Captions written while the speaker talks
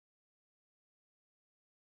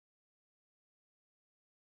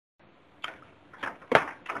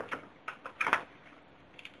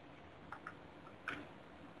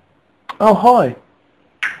Oh, hi.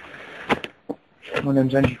 My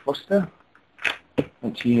name's Andrew Foster.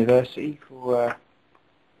 Went to university for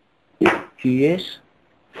a few years.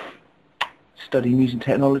 Studying music and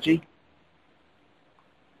technology.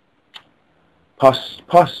 Passed.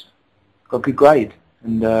 Got a good grade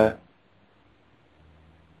and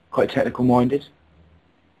quite technical minded.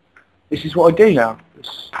 This is what I do now.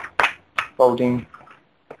 Just folding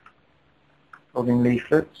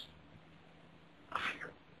leaflets,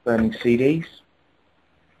 burning CDs.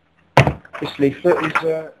 This leaflet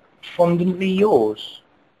is fondantly yours,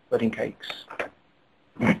 wedding cakes.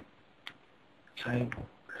 So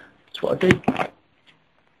that's what I do.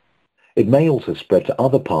 It may also spread to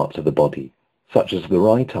other parts of the body, such as the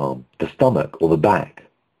right arm, the stomach or the back.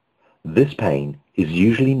 This pain is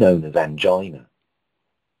usually known as angina.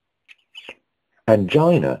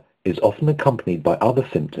 Angina is often accompanied by other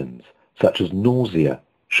symptoms such as nausea,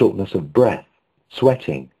 shortness of breath,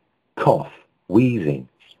 sweating, cough, wheezing,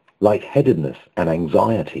 lightheadedness and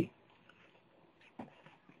anxiety.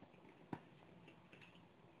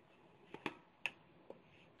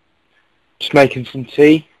 Just making some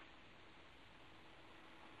tea.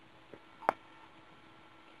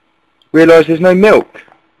 Realise there's no milk.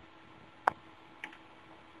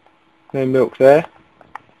 No milk there.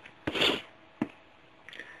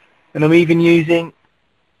 And I'm even using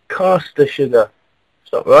caster sugar.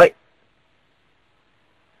 Is that right?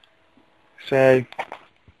 So,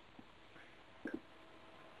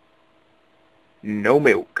 no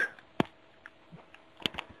milk.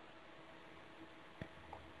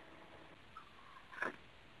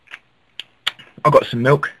 I got some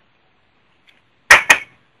milk.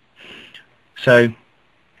 So,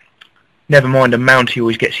 never mind a Mountie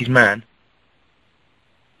always gets his man.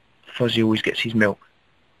 Fozzie always gets his milk.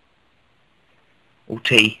 Or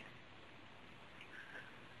tea,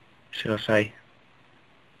 should I say.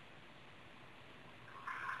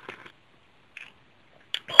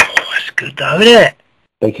 Oh, that's good though, isn't it?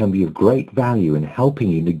 They can be of great value in helping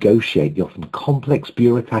you negotiate the often complex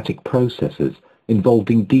bureaucratic processes involved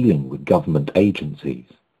in dealing with government agencies.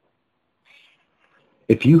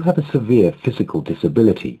 If you have a severe physical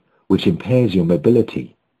disability which impairs your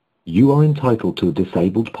mobility, you are entitled to a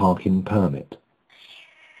disabled parking permit.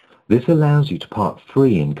 This allows you to park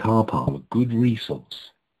free in car parks, a good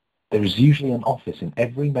resource. There is usually an office in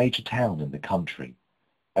every major town in the country,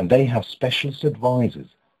 and they have specialist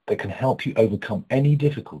advisors that can help you overcome any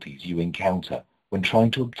difficulties you encounter when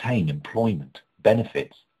trying to obtain employment,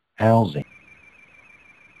 benefits, housing.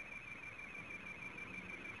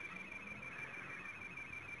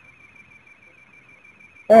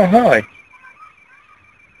 Oh, hi.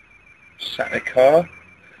 Sat in the car.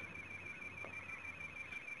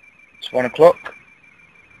 It's 1 o'clock.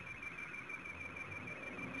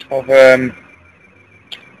 I've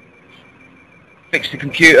fixed the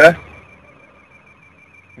computer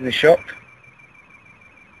in the shop.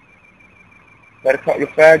 Had a couple of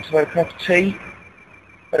fags, had a cup of tea,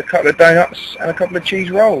 had a couple of donuts and a couple of cheese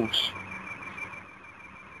rolls.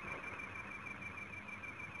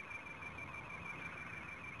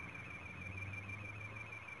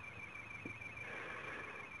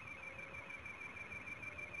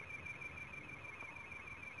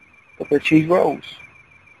 Couple of cheese rolls.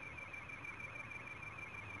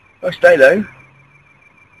 Nice day though.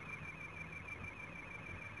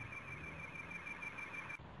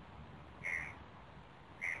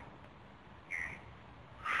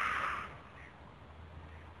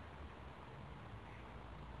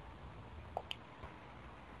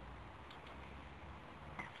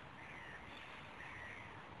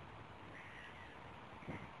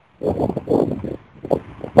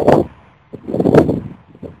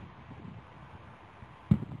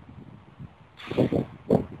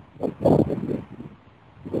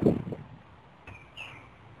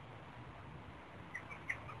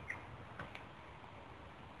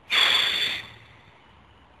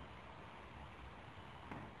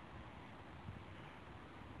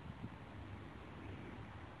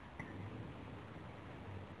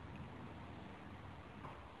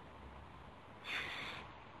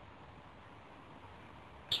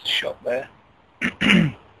 There's the shop there.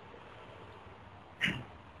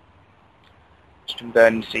 Just been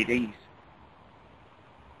burning CDs.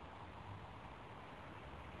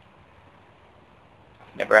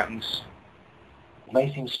 Never happens. It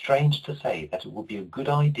may seem strange to say that it would be a good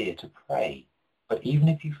idea to pray, but even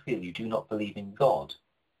if you feel you do not believe in God,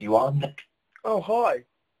 you are not. Oh, hi.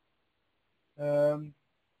 It's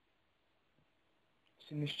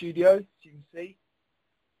in the studio, as you can see.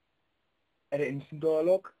 Editing some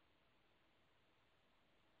dialogue.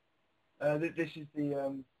 This is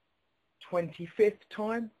the 25th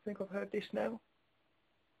time, I think I've heard this now.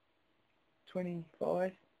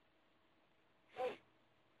 25.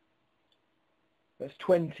 That's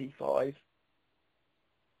 25.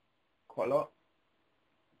 Quite a lot.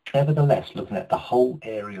 Nevertheless, looking at the whole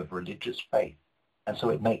area of religious faith, and so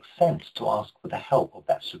it makes sense to ask for the help of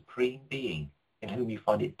that supreme being in whom you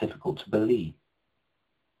find it difficult to believe.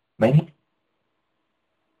 Many